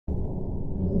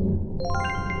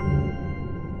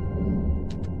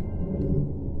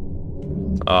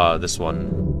This one.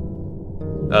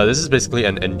 This is basically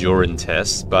an endurance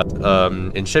test, but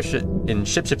in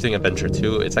Shapeshifting Adventure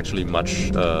 2, it's actually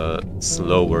much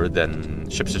slower than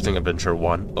Shapeshifting Adventure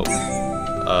 1.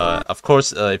 Oh, of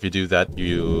course, if you do that,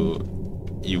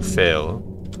 you fail.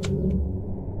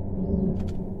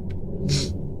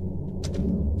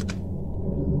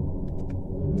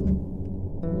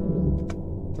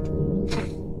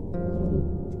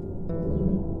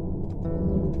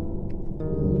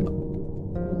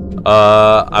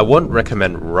 I wouldn't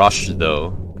recommend rush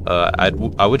though.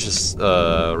 I would just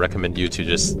recommend you to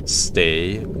just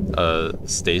stay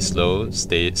slow,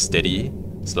 stay steady,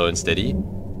 slow and steady,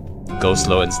 go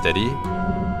slow and steady,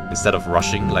 instead of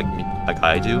rushing like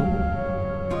I do.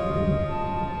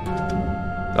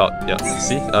 Oh yeah,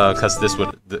 see,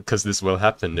 because this will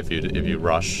happen if you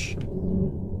rush.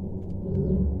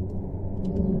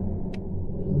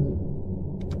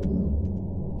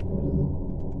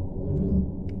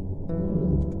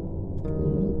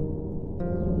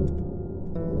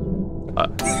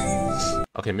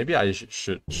 Okay, maybe I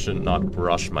should not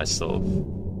rush myself.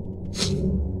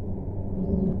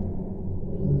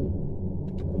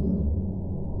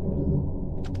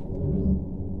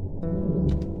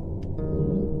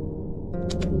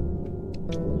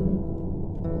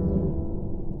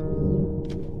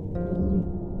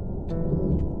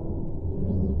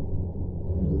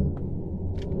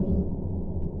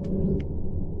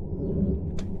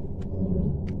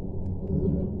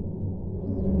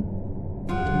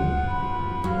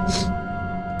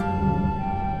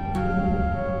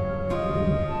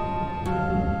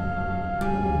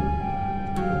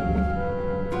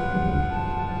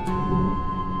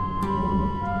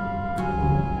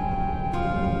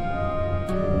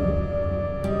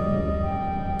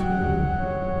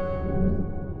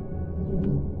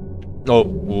 Oh,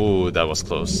 ooh, that was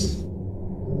close.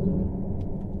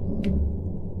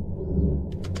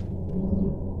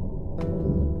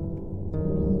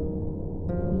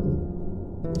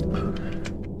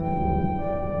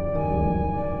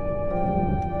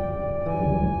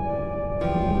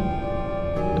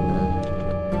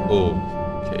 Oh,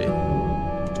 okay.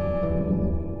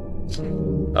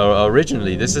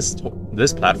 Originally, this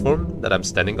platform that I'm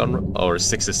standing on, or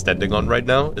 6 is standing on right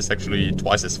now, is actually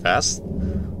twice as fast.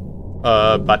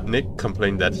 But Nick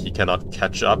complained that he cannot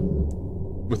catch up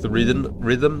with the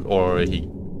rhythm, or the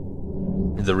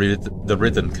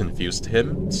rhythm confused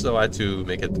him, so I had to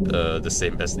make it the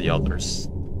same as the others.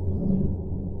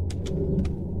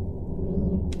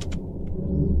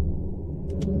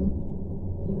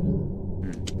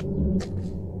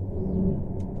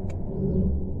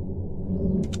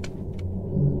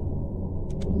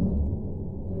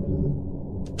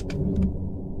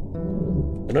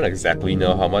 I don't exactly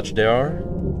know how much they are,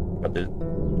 but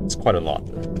it's quite a lot.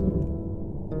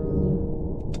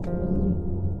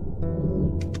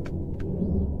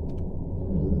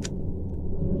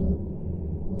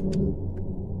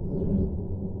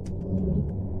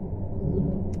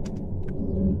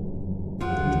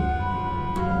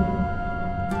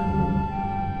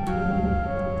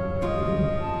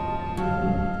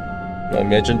 Now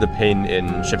imagine the pain in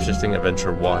Shapeshifting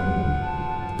Adventure 1.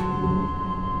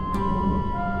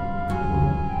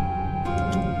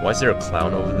 Why is there a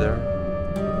clown over there?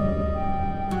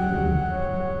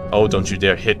 Oh, don't you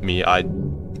dare hit me,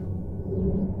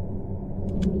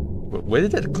 Where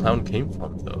did that clown came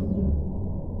from, though?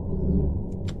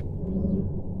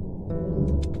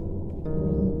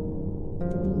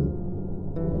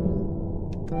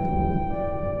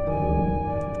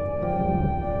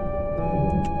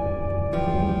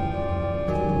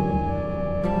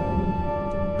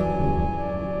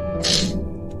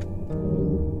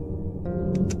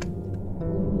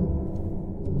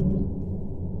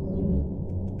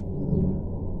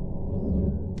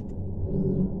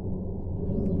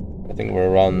 I think we're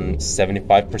around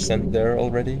 75% there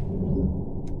already.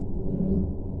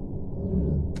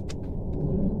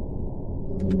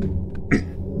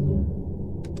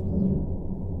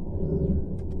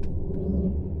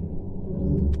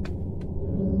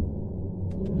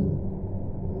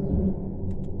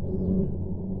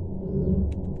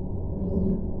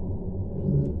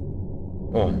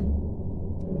 Oh.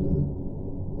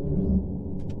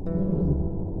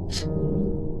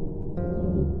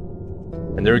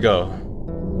 And there we go.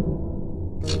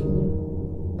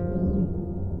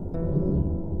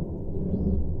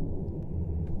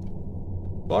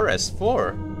 Forest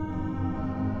 4.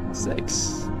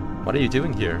 6. What are you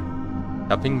doing here?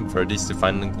 Helping Verdes to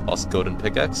find the lost golden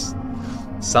pickaxe?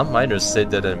 Some miners said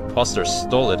that an imposter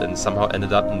stole it and somehow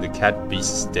ended up in the cat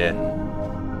beast's den.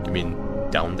 You mean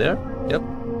down there? Yep.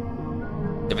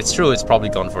 If it's true, it's probably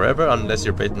gone forever unless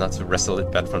you're brave enough to wrestle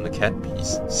it back from the cat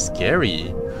piece.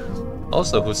 Scary.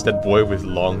 Also, who's that boy with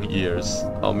long ears?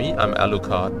 Oh, me? I'm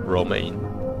Alucard, Romaine.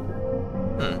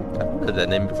 I've heard that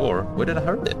name before. Where did I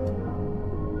heard it?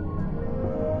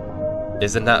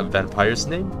 Isn't that a vampire's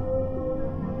name?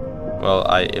 Well,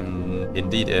 I am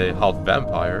indeed a half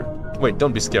vampire. Wait,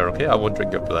 don't be scared, okay? I won't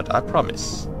drink your blood, I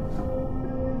promise.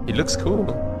 He looks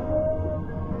cool.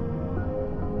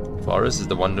 Forrest is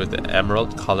the one with the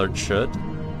emerald-colored shirt.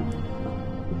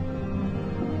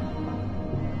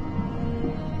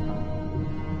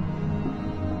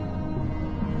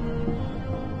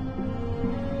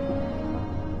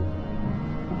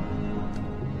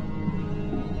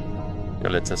 Your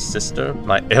little sister?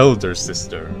 My elder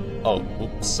sister. Oh,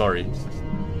 oops, sorry.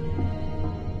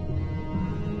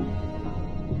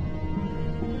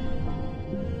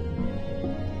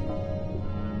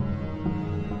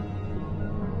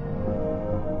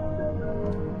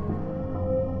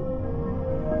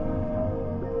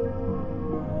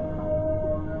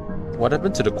 What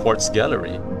happened to the quartz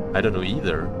gallery? I don't know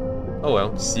either. Oh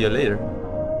well, see you later.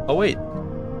 Oh wait,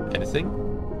 anything?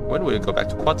 When will you go back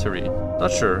to Quattery?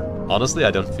 Not sure. Honestly,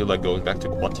 I don't feel like going back to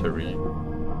Quattery.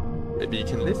 Maybe you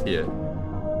can live here.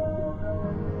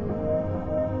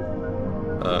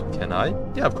 Can I?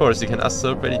 Yeah, of course, you can ask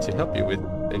somebody to help you with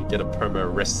and get a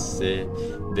perma rest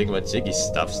thingamajiggy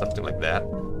stuff, something like that.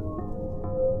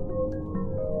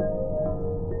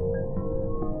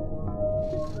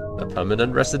 A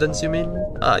permanent residence, you mean?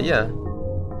 Ah, yeah.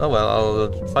 Oh well,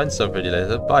 I'll find somebody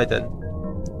later. Bye then.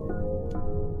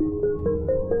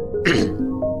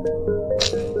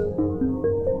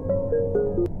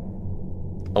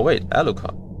 Oh wait,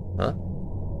 Alucard. Huh?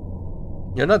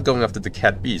 You're not going after the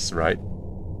cat beast, right?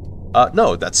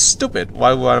 No, that's stupid.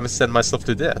 Why would I send myself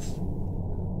to death?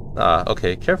 Ah,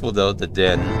 okay. Careful though, the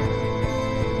den.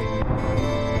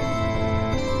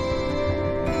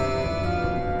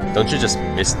 Don't you just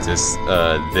miss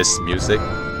this music?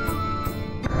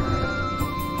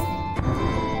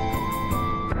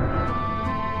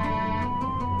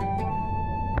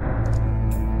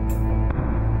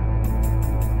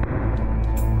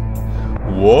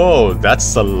 Whoa,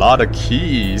 that's a lot of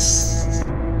keys.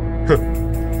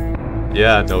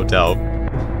 Yeah, no doubt.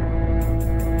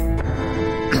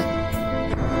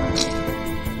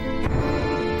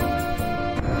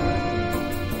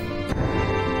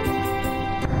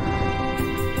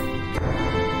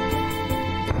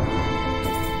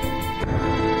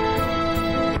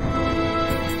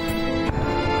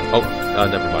 Oh,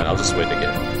 never mind. I'll just wait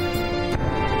again.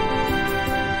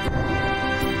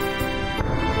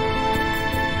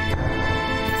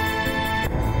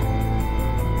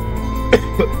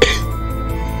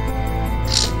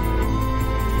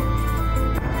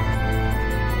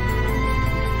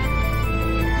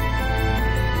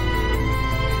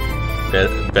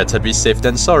 Better be safe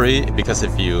than sorry, because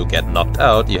if you get knocked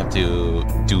out, you have to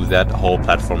do that whole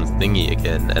platform thingy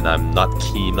again, and I'm not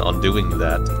keen on doing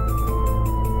that.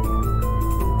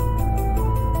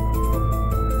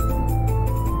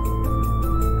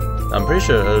 I'm pretty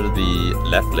sure the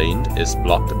left lane is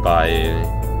blocked by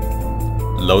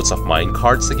loads of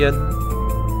minecarts again.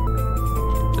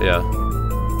 So yeah.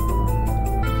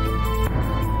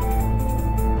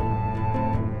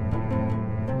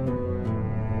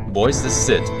 Boys, this is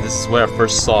it. This is where I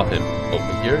first saw him.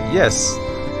 Over here? Yes.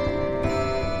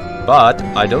 But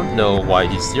I don't know why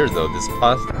he's here though. This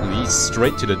path leads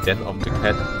straight to the den of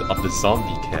the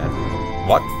zombie cat.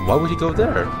 What? Why would he go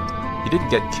there? He didn't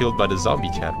get killed by the zombie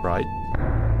cat, right?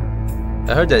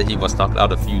 I heard that he was knocked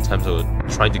out a few times while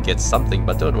trying to get something,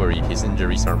 but don't worry, his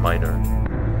injuries are minor.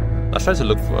 I'll try to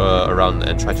look around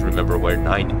and try to remember where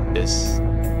 9 is.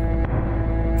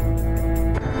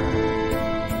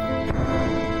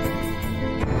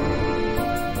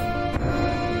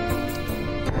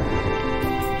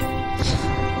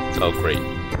 Oh, great.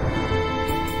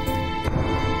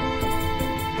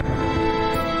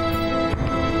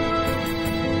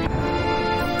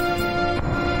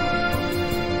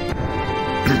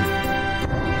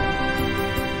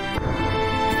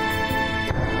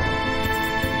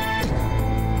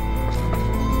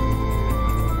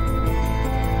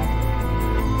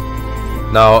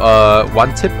 Now,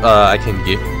 one tip I can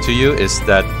give to you is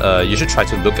that you should try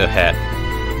to look ahead.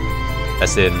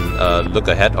 As in, look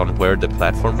ahead on where the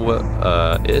platform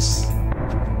is.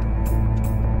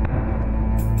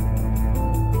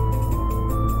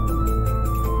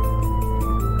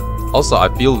 Also, I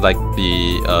feel like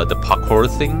the parkour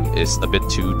thing is a bit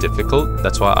too difficult.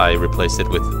 That's why I replaced it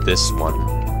with this one.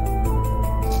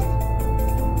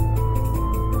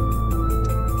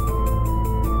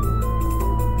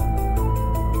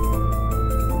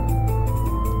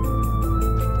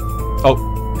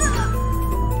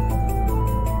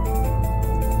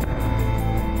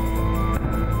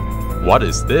 what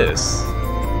is this?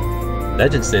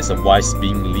 Legend says a wise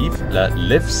being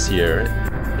lives here.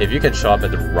 If you can show up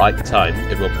at the right time,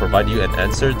 it will provide you an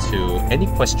answer to any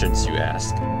questions you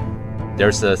ask.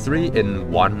 There's a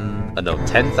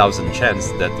 10,000 chance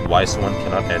that the wise one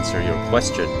cannot answer your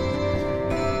question.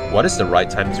 What is the right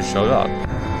time to show up?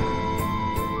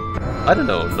 I don't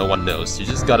know, no one knows. You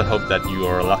just gotta hope that you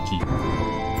are lucky.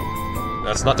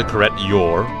 That's not the correct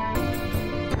 "your".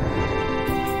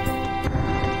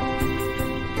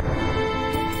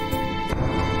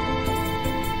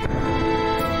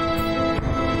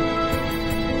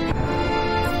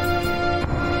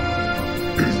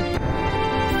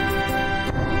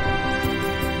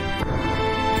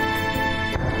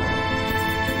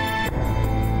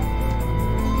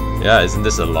 Yeah, isn't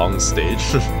this a long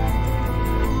stage?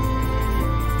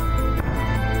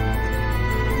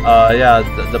 Yeah,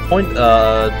 the point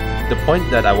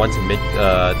that I want to make,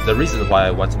 the reason why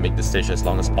I want to make the stage as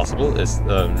long as possible is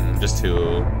just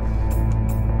to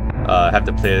have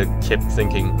the player keep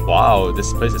thinking, wow,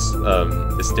 this place is,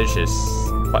 this stage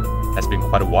has been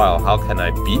quite a while. How can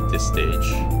I beat this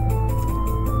stage?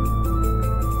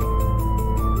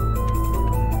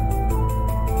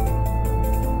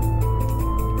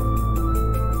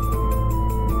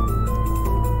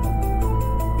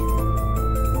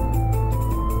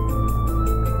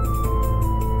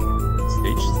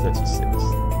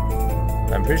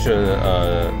 I'm pretty sure,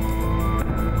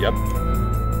 yep.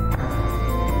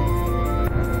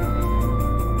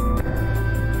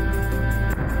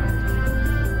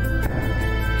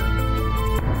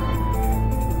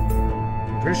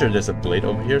 I'm pretty sure there's a blade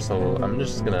over here, so I'm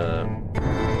just gonna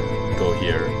go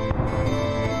here.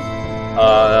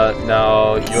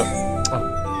 Now you...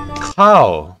 Oh,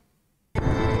 cow!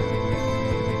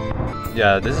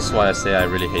 Yeah, this is why I say I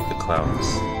really hate the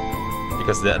clowns.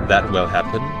 Because that will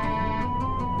happen.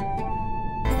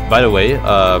 By the way,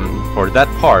 for that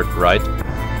part, right,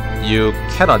 you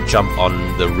cannot jump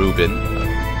on the Rubin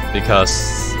because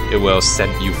it will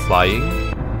send you flying,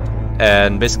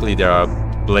 and basically there are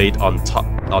blades on top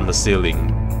on the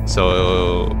ceiling,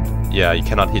 so yeah, you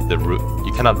cannot hit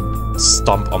you cannot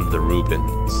stomp on the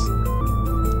Rubins.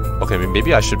 Okay,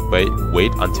 maybe I should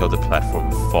wait until the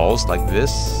platform falls like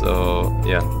this. So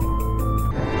yeah.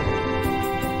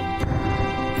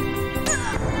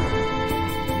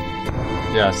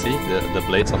 Yeah, see? The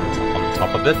blade's on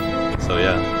top of it. So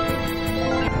yeah.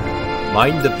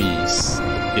 Mind the bees.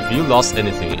 If you lost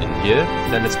anything in here,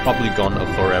 then it's probably gone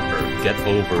forever. Get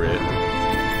over it.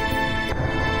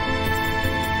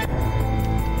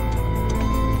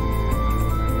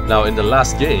 Now in the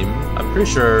last game, I'm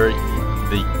pretty sure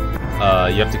you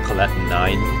have to collect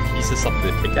 9 pieces of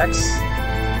the pickaxe.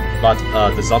 But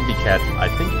the zombie cat, I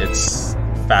think it's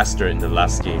faster in the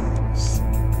last game.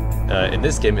 In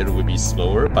this game it will be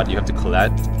slower, but you have to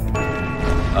collect,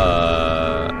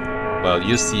 well,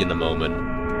 you'll see in a moment.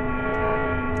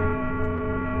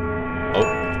 Oh.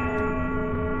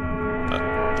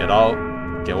 Get out.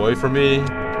 Get away from me.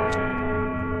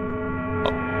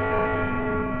 Oh.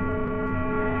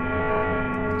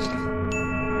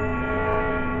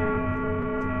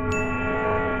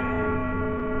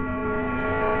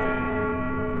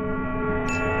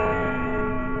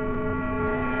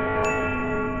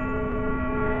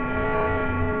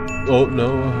 Oh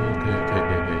no, okay.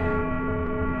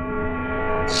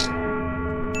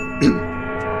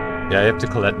 Yeah, I have to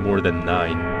collect more than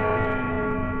 9.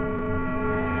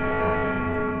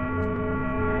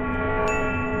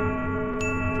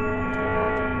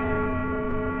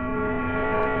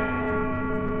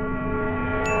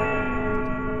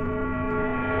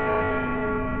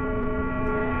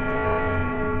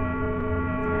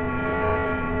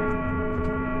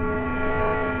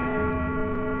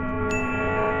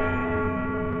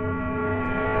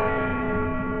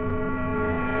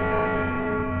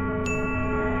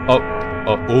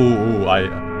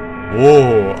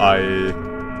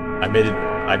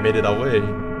 I made it away.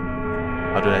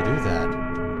 How did I do that?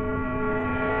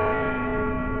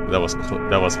 That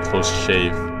was a close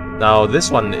shave. Now this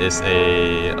one is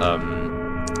a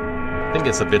I think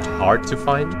it's a bit hard to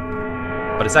find,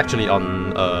 but it's actually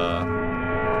on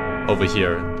over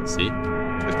here. See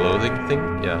the clothing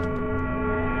thing? Yeah.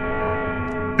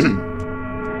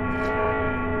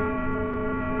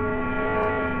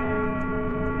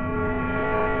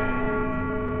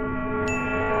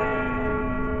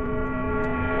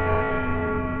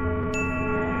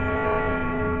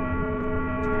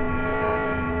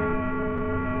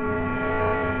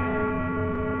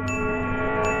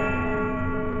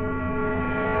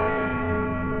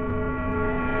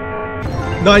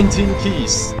 "19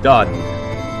 keys, done."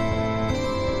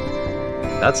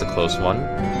 That's a close one.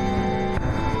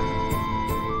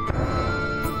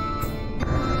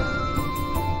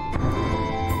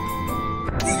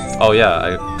 Oh yeah,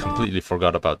 I completely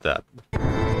forgot about that.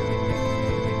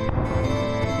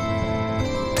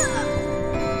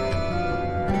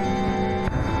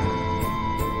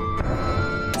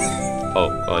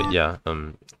 Oh, yeah,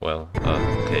 well,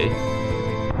 okay.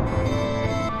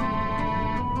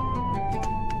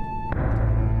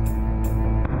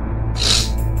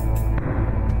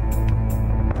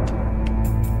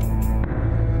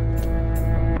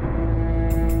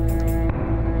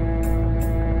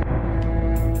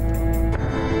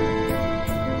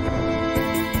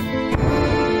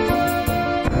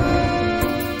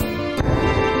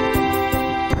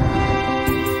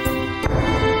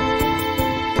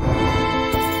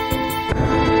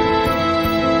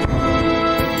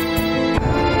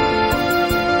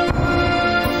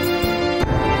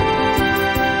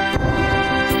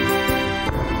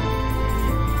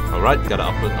 Alright, gotta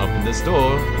open this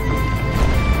door.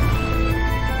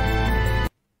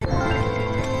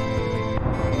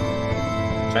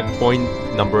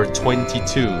 Checkpoint number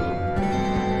 22.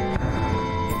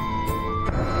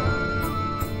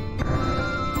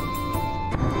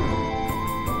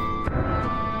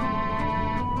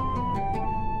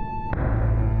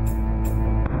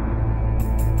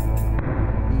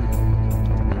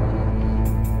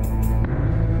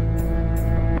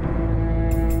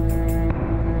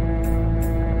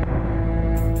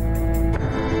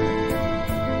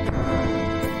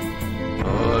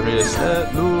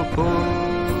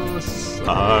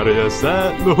 Arius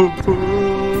et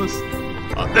lupus.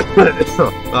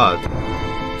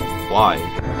 Why?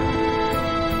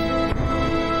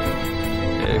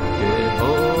 Ecce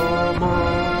homo.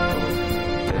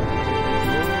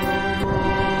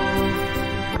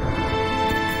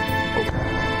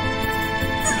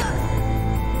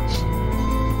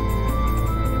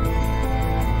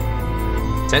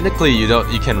 Technically,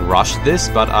 you can rush this,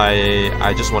 but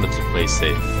I just wanted to play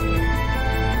safe.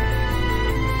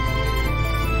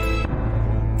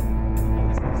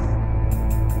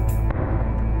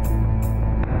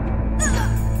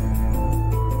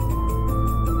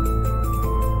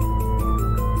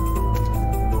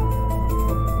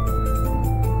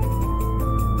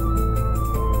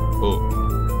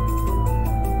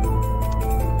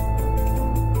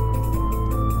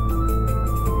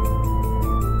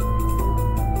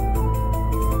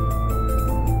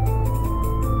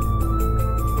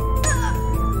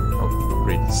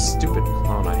 Stupid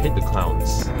clown, I hate the clown.